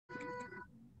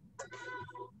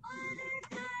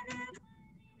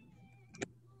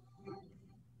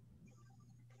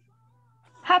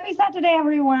Happy Saturday,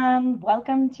 everyone.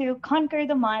 Welcome to Conquer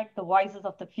the Mic, the voices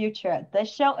of the future.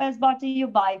 This show is brought to you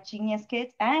by Genius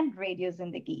Kids and Radio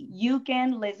Zindagi. You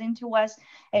can listen to us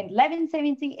at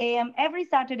 11:70 a.m. every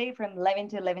Saturday from 11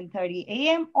 to 11:30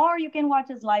 a.m. or you can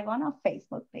watch us live on our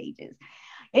Facebook pages.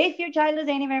 If your child is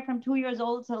anywhere from 2 years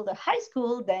old till the high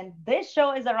school, then this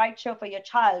show is the right show for your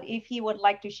child if he would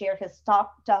like to share his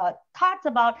thoughts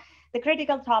about the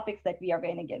critical topics that we are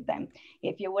going to give them.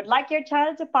 If you would like your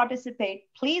child to participate,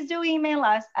 please do email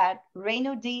us at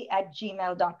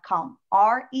renud@gmail.com,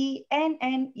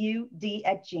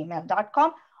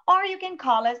 RENNUD@gmail.com, or you can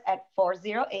call us at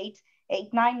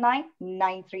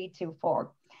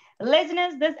 408-899-9324.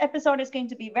 Listeners, this episode is going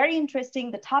to be very interesting.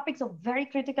 The topics are very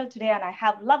critical today, and I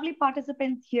have lovely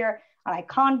participants here, and I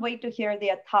can't wait to hear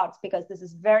their thoughts because this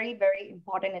is very, very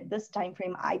important at this time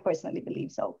frame. I personally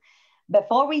believe so.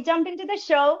 Before we jump into the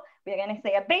show, we're going to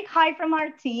say a big hi from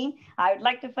our team. I would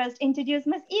like to first introduce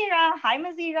Miss Ira. Hi,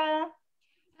 Miss Ira.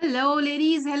 Hello,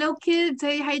 ladies. Hello, kids.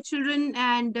 Hey, hi, children.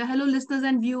 And hello, listeners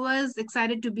and viewers.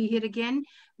 Excited to be here again.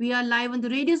 We are live on the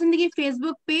Radio Zindagi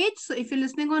Facebook page. So if you're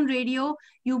listening on radio,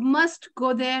 you must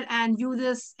go there and view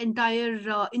this entire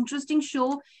interesting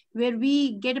show where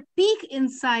we get a peek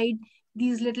inside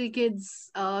these little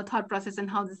kids' thought process and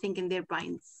how they think in their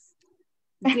minds.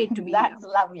 Great to be That's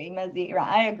here. lovely, Miss Ira.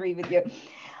 I agree with you.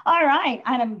 All right.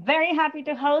 And I'm very happy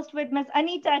to host with Miss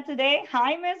Anita today.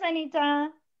 Hi, Miss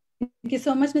Anita. Thank you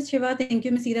so much, Ms. Shiva. Thank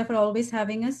you, Ms. Ira, for always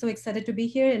having us. So excited to be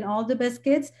here and all the best,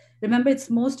 kids. Remember,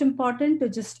 it's most important to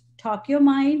just talk your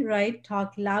mind, right?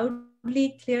 Talk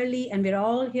loudly, clearly, and we're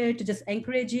all here to just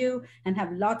encourage you and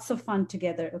have lots of fun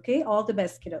together, okay? All the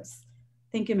best, kiddos.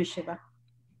 Thank you, Ms. Shiva.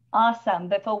 Awesome.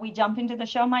 Before we jump into the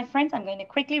show, my friends, I'm going to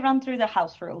quickly run through the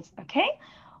house rules, okay?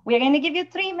 We're going to give you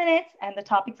 3 minutes and the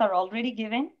topics are already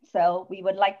given. So we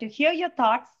would like to hear your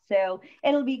thoughts. So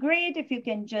it'll be great if you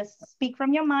can just speak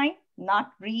from your mind,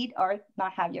 not read or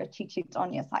not have your cheat sheets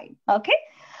on your side, okay?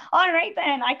 All right,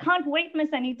 then. I can't wait,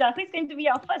 Miss Anita. Who's going to be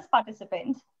our first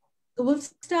participant? So we'll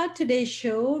start today's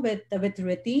show with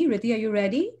Riti. Riti, are you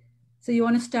ready? So you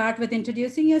want to start with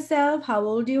introducing yourself, how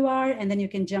old you are, and then you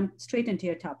can jump straight into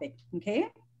your topic, okay?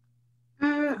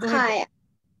 Hi.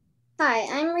 Hi,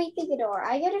 I'm Riti Gador.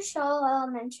 I go to Shaw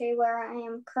Elementary where I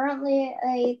am currently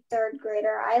a third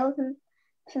grader. I live in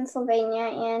Pennsylvania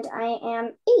and I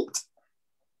am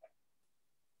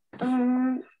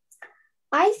 8.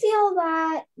 I feel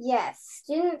that, yes,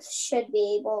 students should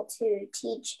be able to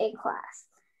teach a class.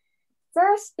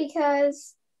 First,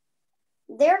 because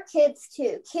they're kids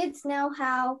too. Kids know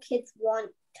how kids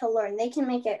want to learn. They can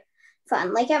make it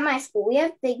fun. Like at my school, we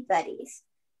have big buddies.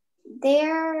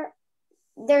 They're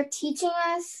teaching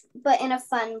us, but in a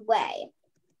fun way.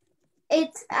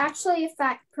 It's actually a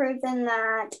fact proven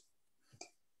that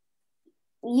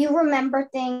you remember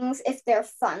things if they're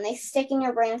fun. They stick in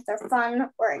your brain if they're fun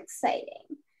or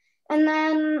exciting. And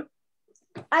then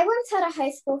I once had a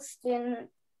high school student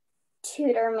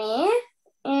tutor me,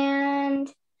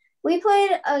 and we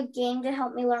played a game to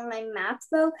help me learn my math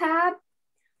vocab.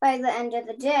 By the end of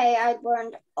the day, I'd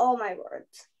learned all my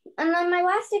words. And then my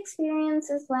last experience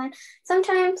is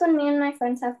sometimes when me and my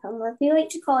friends have homework, we like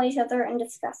to call each other and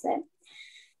discuss it.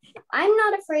 I'm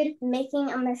not afraid of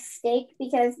making a mistake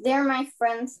because they're my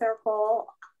friend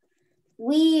circle.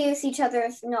 We use each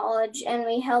other's knowledge and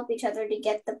we help each other to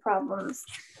get the problems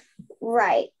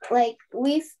right. Like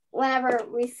whenever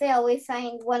we fail, we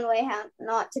find one way how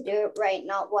not to do it right,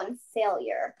 not one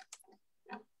failure.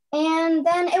 And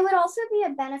then it would also be a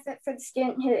benefit for the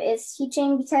student who is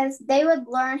teaching because they would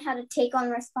learn how to take on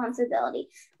responsibility.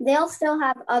 They'll still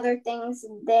have other things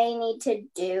they need to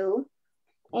do,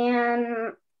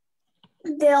 and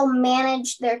they'll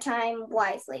manage their time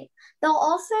wisely. They'll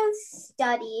also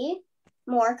study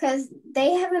more because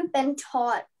they haven't been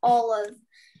taught all of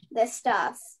this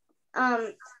stuff.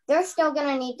 They're still going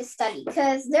to need to study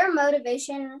because their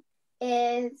motivation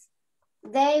is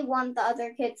they want the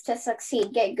other kids to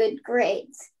succeed, get good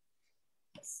grades.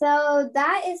 So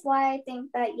that is why I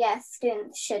think that, yes,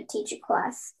 students should teach a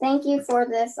class. Thank you for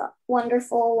this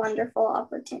wonderful, wonderful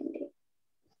opportunity.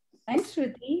 Thanks,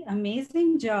 Shruti.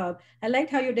 Amazing job. I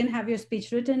liked how you didn't have your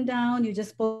speech written down. You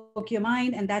just spoke your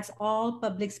mind, and that's all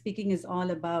public speaking is all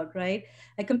about, right?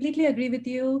 I completely agree with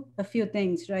you. A few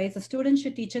things, right? So students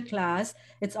should teach a class.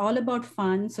 It's all about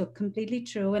fun. So completely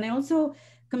true. And I also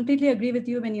completely agree with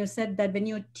you when you said that when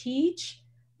you teach,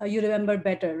 you remember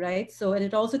better, right? So, and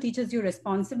it also teaches you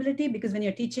responsibility because when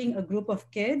you're teaching a group of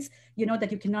kids, you know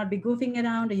that you cannot be goofing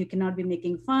around or you cannot be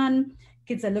making fun.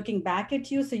 kids are looking back at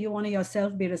you, so you want to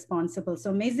yourself be responsible.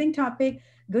 So amazing topic,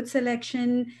 good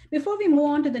selection. Before we move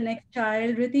on to the next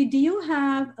child, Riti, do you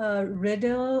have a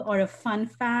riddle or a fun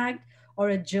fact or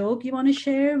a joke you want to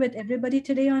share with everybody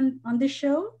today on this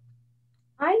show?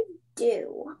 I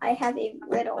do. I have a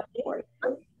riddle for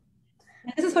you.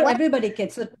 And this is for everybody,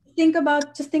 kids. So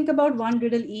just think about one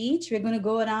riddle each. We're going to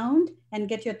go around and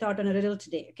get your thought on a riddle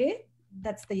today. Okay,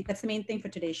 that's the main thing for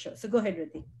today's show. So go ahead,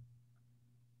 Riti.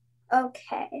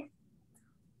 Okay.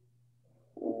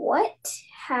 What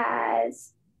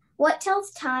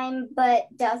tells time but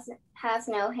has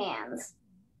no hands?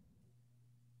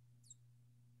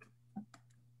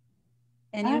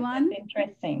 Anyone? That's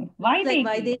interesting. Why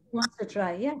they wants to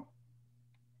try? Yeah.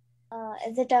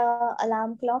 Is it a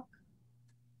alarm clock?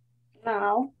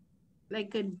 No.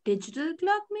 Like a digital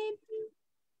clock, maybe?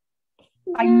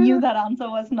 I knew that answer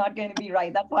was not going to be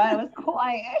right. That's why I was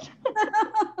quiet.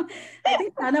 I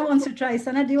think Sana wants to try.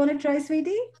 Sana, do you want to try,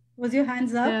 sweetie? Was your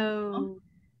hands up? No.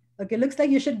 Okay, looks like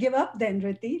you should give up then,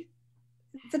 Riti.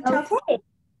 It's a tough. Okay.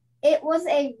 It was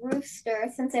a rooster,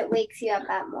 since it wakes you up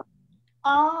at morning.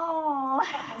 Oh.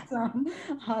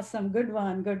 Awesome. Good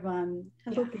one.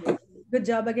 Okay. Good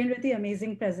job again, Riti.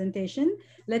 Amazing presentation.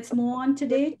 Let's move on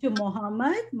today to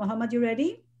Mohammed. Mohammed, you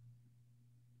ready?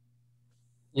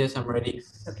 Yes, I'm ready.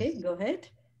 Okay, go ahead.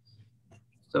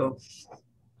 So,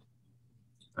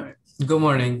 all right. Good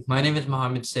morning. My name is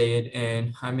Mohammed Sayed,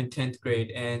 and I'm in 10th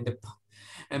grade. And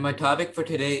my topic for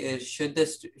today is should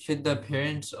the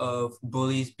parents of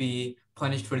bullies be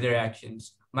punished for their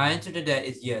actions? My answer to that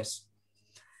is yes.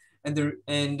 And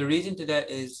the reason to that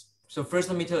is, so first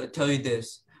let me tell you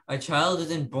this. A child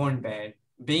isn't born bad.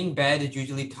 Being bad is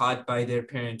usually taught by their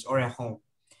parents or at home.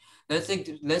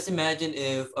 Let's imagine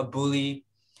if a bully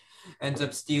ends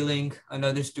up stealing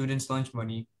another student's lunch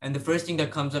money, and the first thing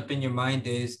that comes up in your mind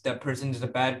is that person is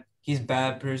he's a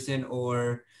bad person,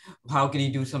 or how can he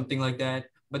do something like that?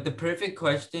 But the perfect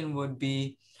question would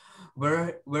be,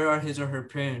 where are his or her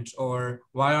parents, or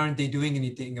why aren't they doing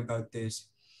anything about this?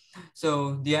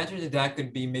 So the answer to that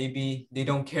could be maybe they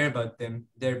don't care about them.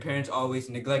 Their parents always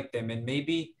neglect them,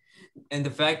 and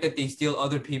the fact that they steal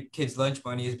other kids' lunch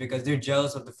money is because they're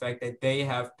jealous of the fact that they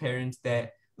have parents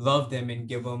that love them and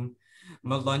give them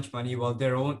lunch money, while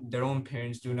their own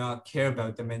parents do not care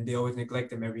about them and they always neglect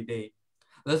them every day.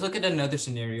 Let's look at another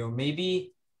scenario.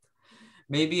 Maybe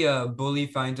a bully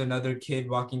finds another kid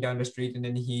walking down the street and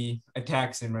then he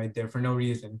attacks him right there for no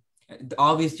reason.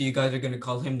 Obviously, you guys are going to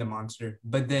call him the monster,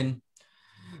 but then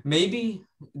maybe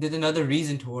there's another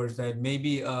reason towards that.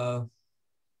 Maybe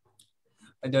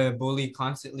the bully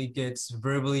constantly gets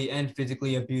verbally and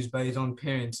physically abused by his own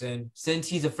parents, and since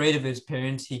he's afraid of his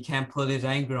parents, he can't put his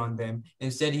anger on them.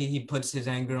 Instead, he puts his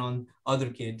anger on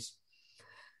other kids.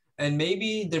 And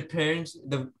maybe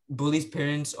the bully's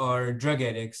parents are drug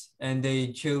addicts and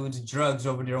they choose drugs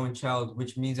over their own child,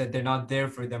 which means that they're not there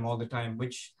for them all the time,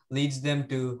 which leads them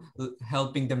to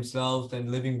helping themselves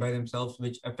and living by themselves,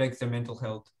 which affects their mental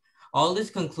health. All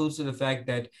this concludes to the fact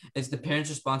that it's the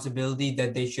parents' responsibility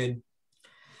that they should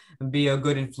be a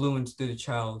good influence to the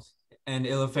child, and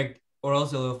it'll affect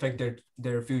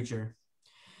their future.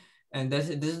 And this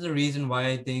is the reason why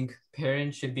I think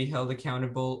parents should be held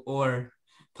accountable or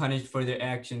punished for their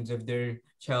actions if their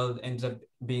child ends up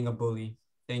being a bully.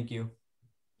 Thank you.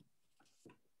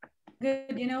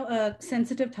 Good. A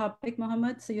sensitive topic,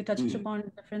 Mohammed. So you touched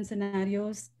upon different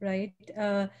scenarios, right?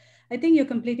 I think you're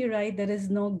completely right. There is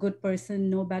no good person,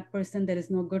 no bad person. There is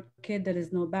no good kid. There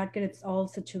is no bad kid. It's all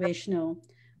situational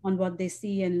on what they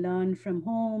see and learn from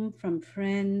home, from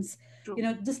friends. True.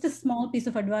 Just a small piece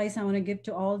of advice I want to give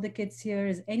to all the kids here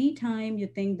is anytime you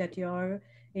think that you're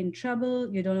in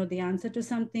trouble, you don't know the answer to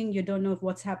something, you don't know if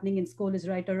what's happening in school is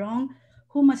right or wrong,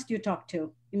 who must you talk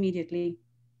to immediately?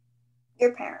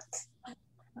 Your parents.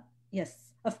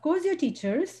 Yes, of course, your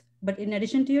teachers, but in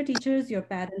addition to your teachers, your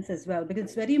parents as well, because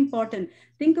it's very important.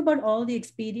 Think about all the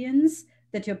experience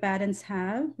that your parents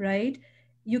have, right?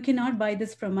 You cannot buy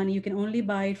this from money. You can only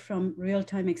buy it from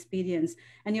real-time experience.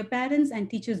 And your parents and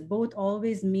teachers both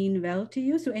always mean well to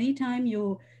you. So anytime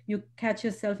you catch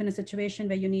yourself in a situation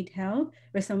where you need help,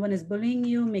 where someone is bullying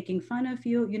you, making fun of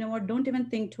you, you know what, don't even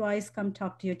think twice. Come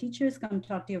talk to your teachers, come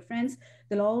talk to your friends.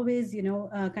 They'll always,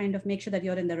 kind of make sure that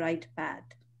you're in the right path.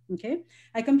 Okay.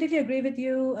 I completely agree with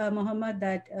you, Mohammed,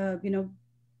 that,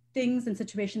 things and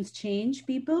situations change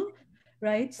people.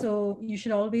 Right. So you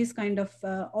should always kind of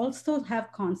also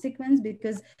have consequence,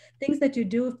 because things that you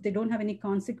do, if they don't have any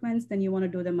consequence, then you want to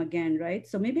do them again. Right.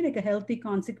 So maybe like a healthy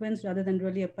consequence rather than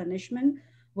really a punishment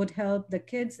would help the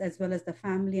kids as well as the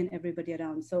family and everybody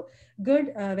around. So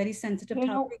good, very sensitive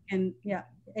topic. And yeah,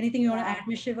 anything you want to add,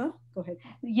 Ms. Shiva? Go ahead.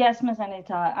 Yes, Ms.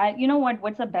 Anita. You know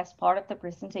what's the best part of the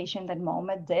presentation that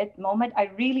Mohammed did? Mohammed,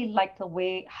 I really like the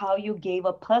way how you gave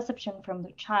a perception from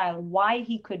the child, why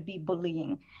he could be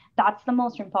bullying. That's the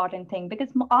most important thing, because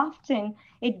often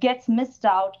it gets missed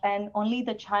out and only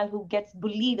the child who gets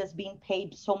bullied is being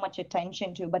paid so much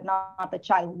attention to, but not the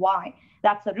child. Why?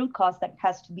 That's the root cause that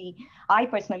has to be, I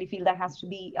personally feel that has to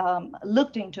be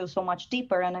looked into so much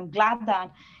deeper. And I'm glad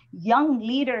that young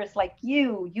leaders like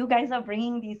you guys are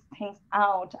bringing these things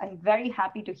out. I'm very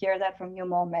happy to hear that from you,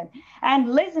 Mohammed. And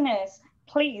listeners,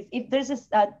 please, if this is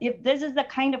the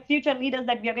kind of future leaders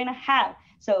that we are going to have,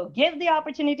 so give the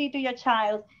opportunity to your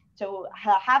child to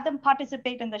have them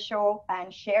participate in the show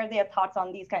and share their thoughts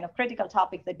on these kind of critical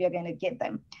topics that we are going to give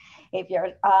them. If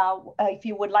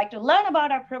you would like to learn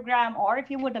about our program, or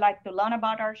if you would like to learn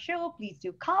about our show, please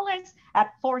do call us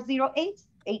at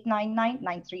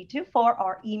 408-899-9324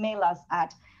 or email us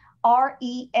at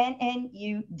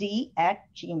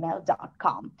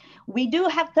rennud@gmail.com. We do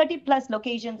have 30 plus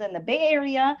locations in the Bay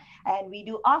Area, and we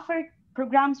do offer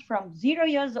programs from 0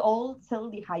 years old till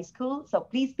the high school. So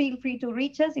please feel free to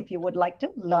reach us if you would like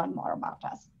to learn more about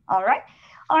us. All right.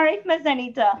 All right, Ms.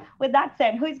 Anita, with that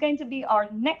said, who is going to be our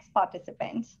next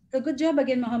participant? So good job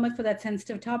again, Mohammed, for that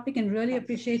sensitive topic, and really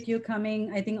appreciate you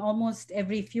coming, I think, almost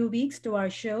every few weeks to our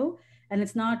show. And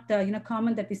it's not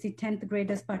common that we see 10th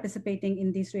graders participating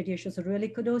in these radio shows. So really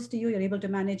kudos to you. You're able to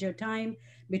manage your time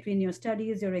between your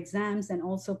studies, your exams, and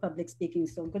also public speaking.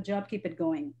 So good job. Keep it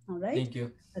going. All right. Thank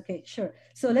you. Okay, sure.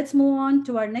 So let's move on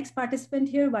to our next participant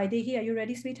here. Vaidehi, are you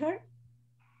ready, sweetheart?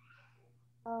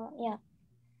 Yeah.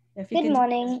 Good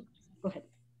morning. Go ahead.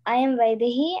 I am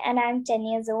Vaidehi and I'm 10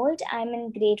 years old. I'm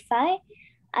in grade 5.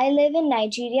 I live in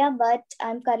Nigeria, but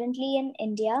I'm currently in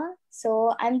India.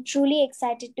 So I'm truly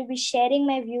excited to be sharing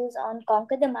my views on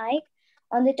Conquer the Mic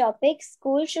on the topic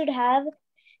school should have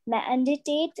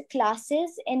mandated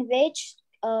classes in which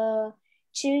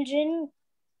children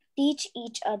teach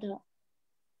each other.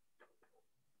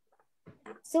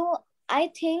 So I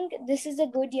think this is a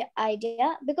good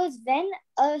idea because when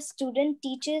a student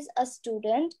teaches a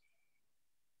student,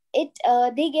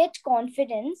 they get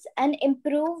confidence and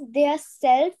improve their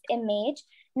self-image,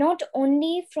 not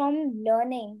only from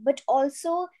learning, but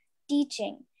also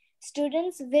teaching.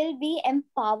 Students will be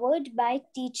empowered by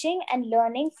teaching and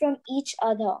learning from each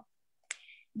other.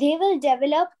 They will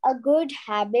develop a good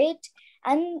habit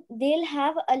and they'll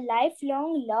have a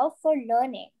lifelong love for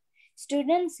learning.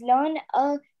 Students learn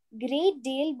a great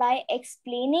deal by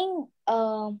explaining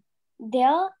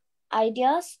their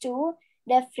ideas to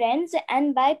their friends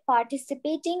and by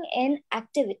participating in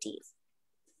activities.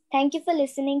 Thank you for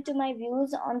listening to my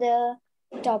views on the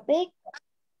topic.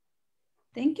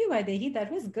 Thank you, Vaidehi.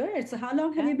 That was good. So how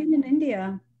long have you been in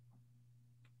India?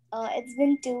 It's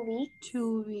been 2 weeks.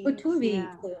 2 weeks. Oh, 2 weeks.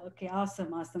 Yeah. Okay,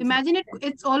 awesome. Imagine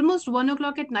it's almost 1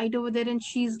 o'clock at night over there, and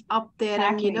she's up there,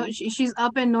 Exactly. and she's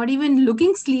up and not even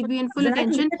looking sleepy and full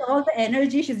attention. Look at all the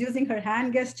energy she's using, her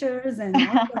hand gestures and all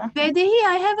that. Vaidehi,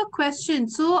 I have a question.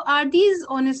 So, are these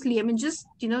honestly? I mean, just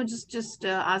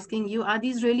asking you, are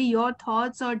these really your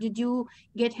thoughts, or did you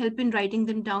get help in writing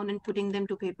them down and putting them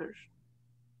to paper?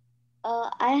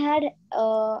 I had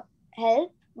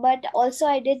help, but also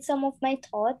I did some of my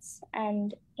thoughts,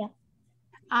 and yeah.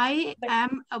 I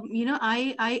am,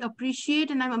 I appreciate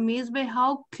and I'm amazed by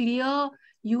how clear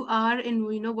you are in,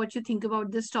 what you think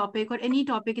about this topic or any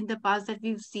topic in the past that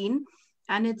we've seen.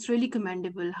 And it's really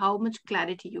commendable how much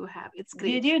clarity you have. It's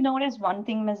great. Did you notice one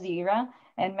thing, Ms. Zira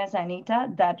and Ms. Anita,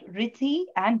 that Rithi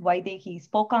and Vaidehi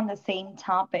spoke on the same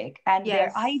topic and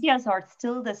their ideas are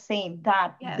still the same,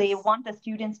 that they want the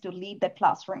students to lead the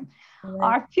classroom. Right.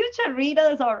 Our future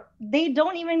readers they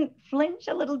don't even flinch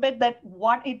a little bit that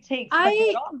what it takes, but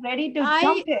they're all ready to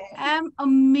jump in. I am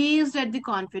amazed at the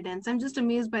confidence. I'm just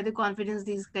amazed by the confidence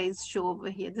these guys show over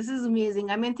here. This is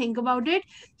amazing. I mean, think about it,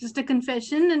 just a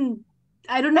confession, and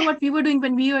I don't know what we were doing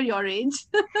when we were your age.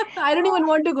 I don't even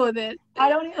want to go there. I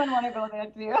don't even want to go there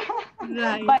too.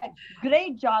 Right. But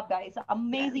great job, guys.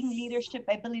 Amazing leadership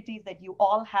abilities that you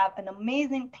all have, an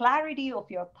amazing clarity of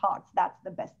your thoughts. That's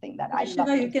the best thing that I love.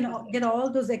 You can get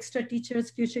all those extra teachers,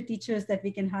 future teachers that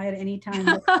we can hire anytime.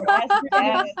 Yes.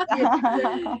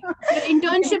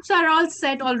 Internships are all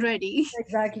set already.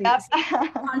 Exactly. Yep. So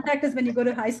contact us when you go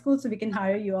to high school so we can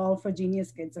hire you all for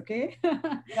Genius Kids, okay?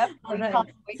 Yep. All right.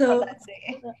 So,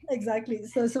 exactly.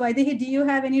 So Vaidehi, do you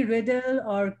have any riddle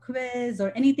or quiz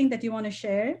or anything that you want to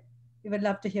share? We would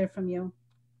love to hear from you.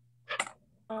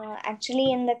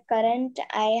 Actually, in the current,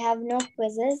 I have no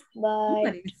quizzes,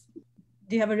 but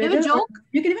Do you have a You have riddle? a joke?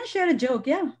 You can even share a joke.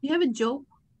 Yeah. You have a joke?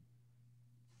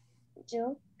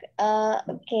 Joke.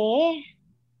 Okay.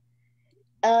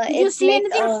 Did you It's see like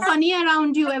anything funny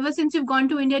around you ever since you've gone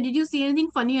to India? Did you see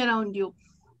anything funny around you?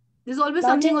 There's always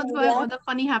Not something in India. or the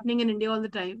funny happening in India all the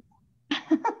time.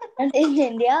 not in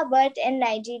India, but in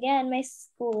Nigeria and my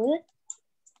school.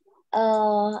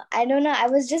 I don't know. I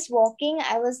was just walking.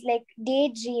 I was like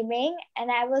daydreaming,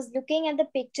 and I was looking at the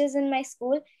pictures in my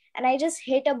school, and I just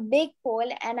hit a big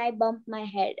pole and I bumped my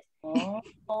head. Oh,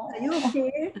 are you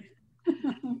okay?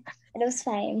 It was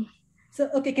fine. So,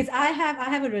 okay, kids, I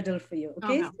have a riddle for you.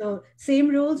 Okay, Okay. so same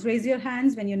rules. Raise your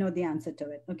hands when you know the answer to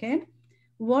it. Okay,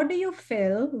 what do you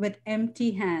fill with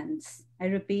empty hands? I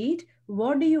repeat,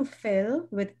 what do you fill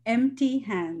with empty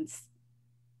hands?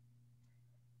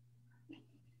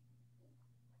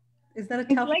 Is that a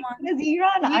It's tough like one? Nazira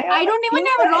and I don't even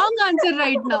have a wrong answer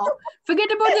right now.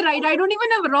 Forget about the right. I don't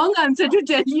even have a wrong answer to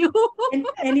tell you.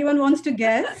 Anyone wants to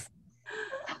guess?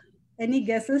 Any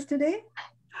guesses today?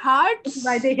 Hearts.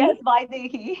 Vaidehi? Yes,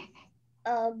 Vaidehi.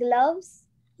 Gloves.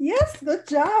 Yes, good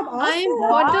job. I'm Awesome.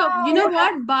 what the, you know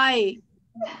what? Bye.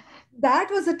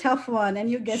 That was a tough one, and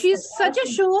you guessed She's it. such a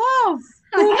show off.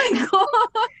 Oh my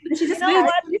god. She You just know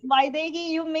what, Vaidehi,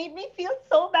 you made me feel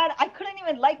so bad. I couldn't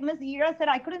even, like Miss Ira said,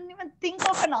 I couldn't even think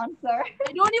of an answer.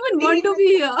 I don't even want to be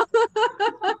here.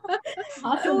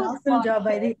 Awesome job,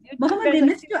 Vaidehi. Mohammed, we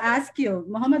missed to ask you.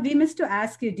 Mohammed, we missed to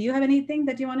ask you. Do you have anything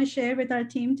that you want to share with our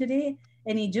team today?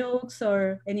 Any jokes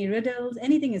or any riddles?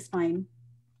 Anything is fine.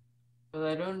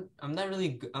 Well, I'm not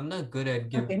good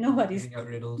at Okay, no worries. giving out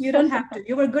riddles. You don't have to.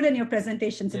 You were good in your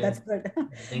presentation, so Yeah. that's good.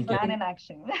 Thank you. Man in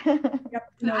action. Yep,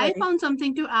 no I worries. found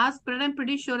something to ask, but I'm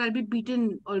pretty sure I'll be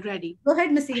beaten already. Go ahead,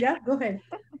 Nasira. Go ahead.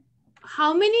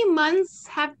 How many months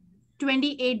have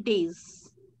 28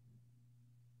 days?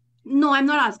 No, I'm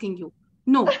not asking you.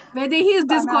 No, whether he is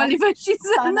disqualified, she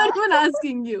said, I'm not even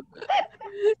asking you.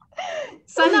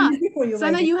 Sana, Easy for you,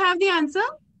 Sana, Vaidehi. you have the answer?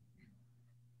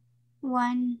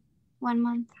 1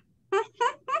 month.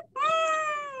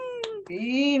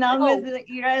 See, now Oh. Miss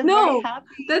Ira is No. very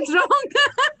happy. That's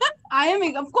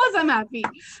wrong. Of course I'm happy.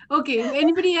 Okay,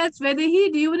 anybody else? Whether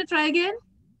he, do you want to try again?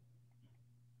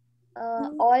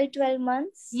 All 12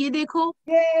 months. Ye dekho.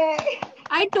 Yay!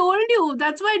 I told you.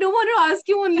 That's why I don't want to ask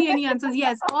you only any answers.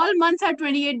 Yes, all months have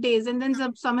 28 days and then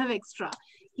some have extra.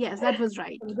 Yes, that was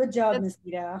right. Good job, That's-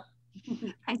 Nasira.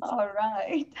 All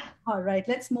right. All right,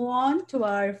 let's move on to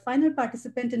our final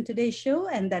participant in today's show,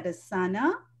 and that is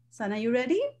Sana. Sana, you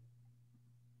ready?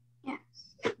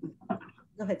 Yes.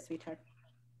 Go ahead, sweetheart.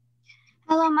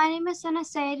 Hello, my name is Sana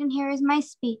Sayed, and here is my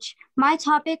speech. My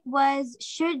topic was,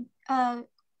 should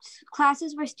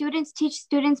classes where students teach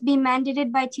students be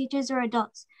mandated by teachers or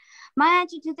adults? My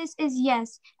answer to this is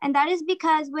yes, and that is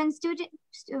because when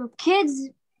kids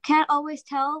can't always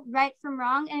tell right from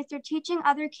wrong, and if they're teaching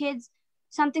other kids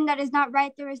something that is not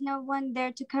right, there is no one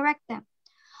there to correct them.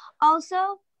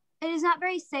 Also, it is not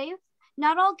very safe.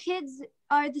 Not all kids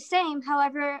are the same.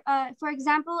 However, for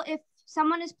example, if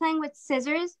someone is playing with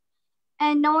scissors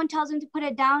and no one tells them to put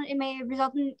it down, it may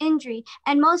result in injury.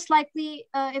 And most likely,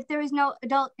 if there is no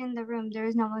adult in the room, there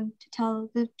is no one to tell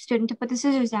the student to put the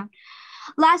scissors down.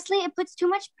 Lastly, it puts too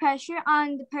much pressure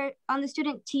on the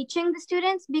student teaching the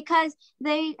students because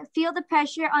they feel the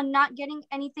pressure on not getting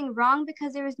anything wrong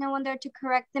because there is no one there to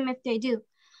correct them if they do.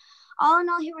 All in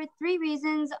all, here were 3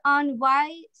 reasons on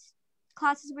why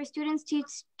classes where students teach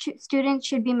students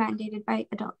should be mandated by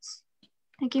adults.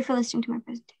 Thank you for listening to my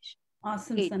presentation.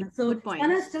 Awesome, Great. Sana. So Good point.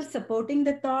 Sana is still supporting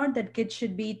the thought that kids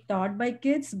should be taught by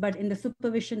kids, but in the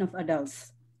supervision of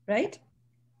adults, right?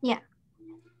 Yeah.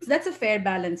 So that's a fair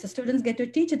balance. So students get to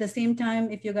teach at the same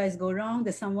time. If you guys go wrong,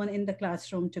 there's someone in the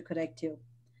classroom to correct you.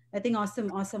 I think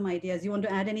awesome ideas. You want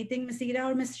to add anything, Ms.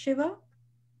 Ira or Ms. Shiva?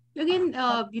 Again,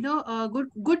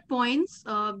 good points.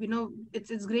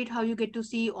 It's great how you get to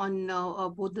see on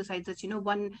both the sides that,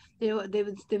 one, there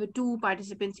were 2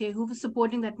 participants here who were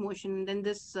supporting that motion. And then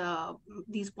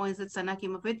these points that Sana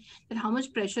came up with, that how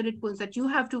much pressure it puts, that you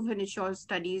have to finish your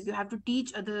studies, you have to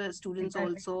teach other students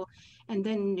also. And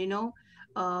then,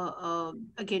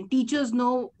 again, teachers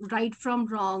know right from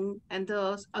wrong, and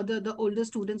the older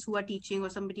students who are teaching or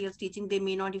somebody else teaching, they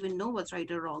may not even know what's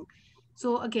right or wrong.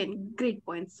 So again, great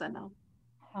points, Sana.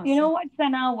 Awesome. You know what,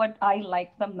 Sana, what I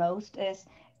like the most is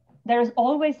there's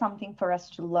always something for us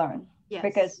to learn. Yes.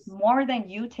 Because more than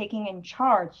you taking in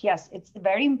charge, yes, it's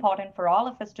very important for all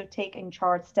of us to take in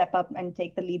charge, step up and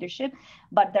take the leadership.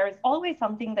 But there is always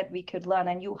something that we could learn.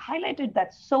 And you highlighted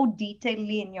that so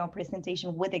detailedly in your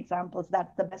presentation with examples.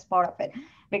 That's the best part of it.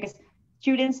 Because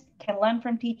students can learn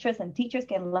from teachers and teachers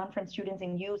can learn from students.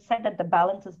 And you said that the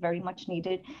balance is very much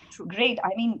needed. True. Great.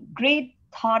 I mean, great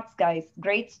thoughts, guys.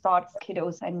 Great thoughts,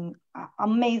 kiddos, and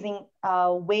amazing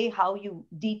way how you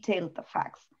detailed the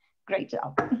facts. Great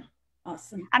job.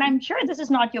 Awesome. And I'm sure this is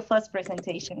not your first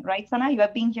presentation, right, Sana? You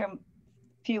have been here a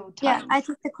few times. Yeah, I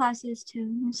took the classes too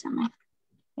in the summer.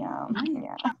 Yeah.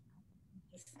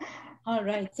 All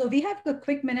right. So we have a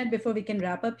quick minute before we can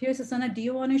wrap up here. So Sana, do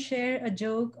you want to share a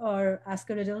joke or ask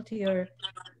a riddle to your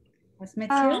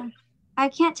classmates here? I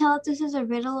can't tell if this is a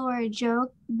riddle or a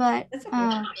joke, but That's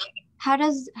okay. how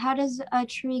does a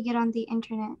tree get on the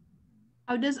internet?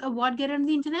 How does a what get on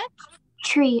the internet?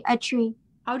 A tree.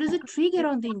 How does a tree get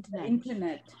on the internet?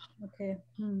 Internet. Okay.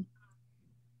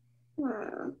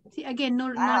 See, again, no,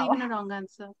 Wow. not even a wrong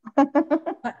answer.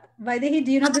 Vaidehi,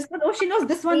 do you know this one? Oh, she knows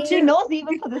this one She too. knows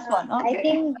even for this one. Okay. I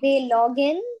think they log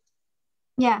in.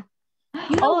 Yeah.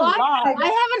 You know what? wow. I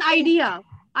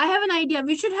have an idea.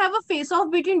 We should have a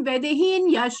face-off between Vaidehi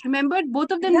and Yash. Remember,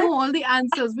 both of them know all the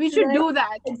answers. We should do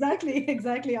that.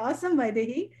 Exactly. Awesome,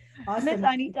 Vaidehi. Awesome. Miss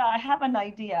Anita, I have an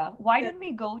idea. Why don't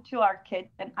we go to our kids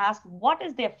and ask what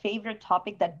is their favorite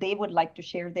topic that they would like to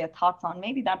share their thoughts on?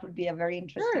 Maybe that would be a very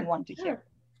interesting one to hear.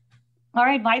 All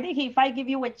right, Vaidehi, if I give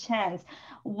you a chance,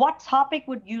 what topic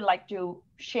would you like to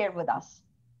share with us?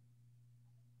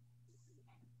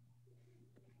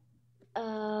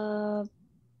 I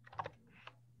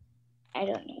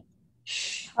don't know.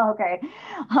 Okay.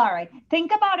 All right.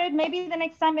 Think about it. Maybe the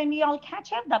next time when we all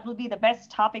catch up, that will be the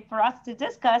best topic for us to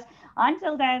discuss.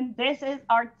 Until then, this is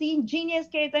our team, Genius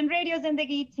Kids and Radio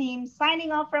Zindagi team,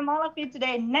 signing off from all of you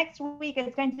today. Next week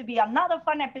is going to be another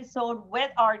fun episode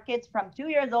with our kids from 2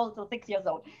 years old to 6 years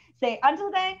old. Say until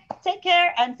then, take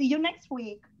care and see you next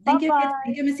week. Thank you, Bye-bye. kids.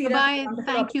 Thank you, Ms. Ira. Bye.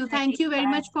 Wonderful Thank you very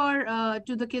Bye. much for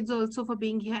to the kids also for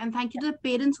being here, and thank you to the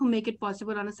parents who make it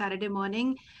possible on a Saturday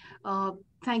morning.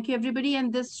 Thank you, everybody.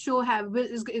 And this show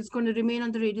is going to remain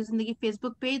on the Radio Zindagi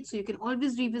Facebook page, so you can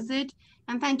always revisit.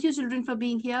 And thank you, children, for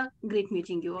being here. Great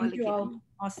meeting you all Thank you again. all.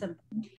 Awesome.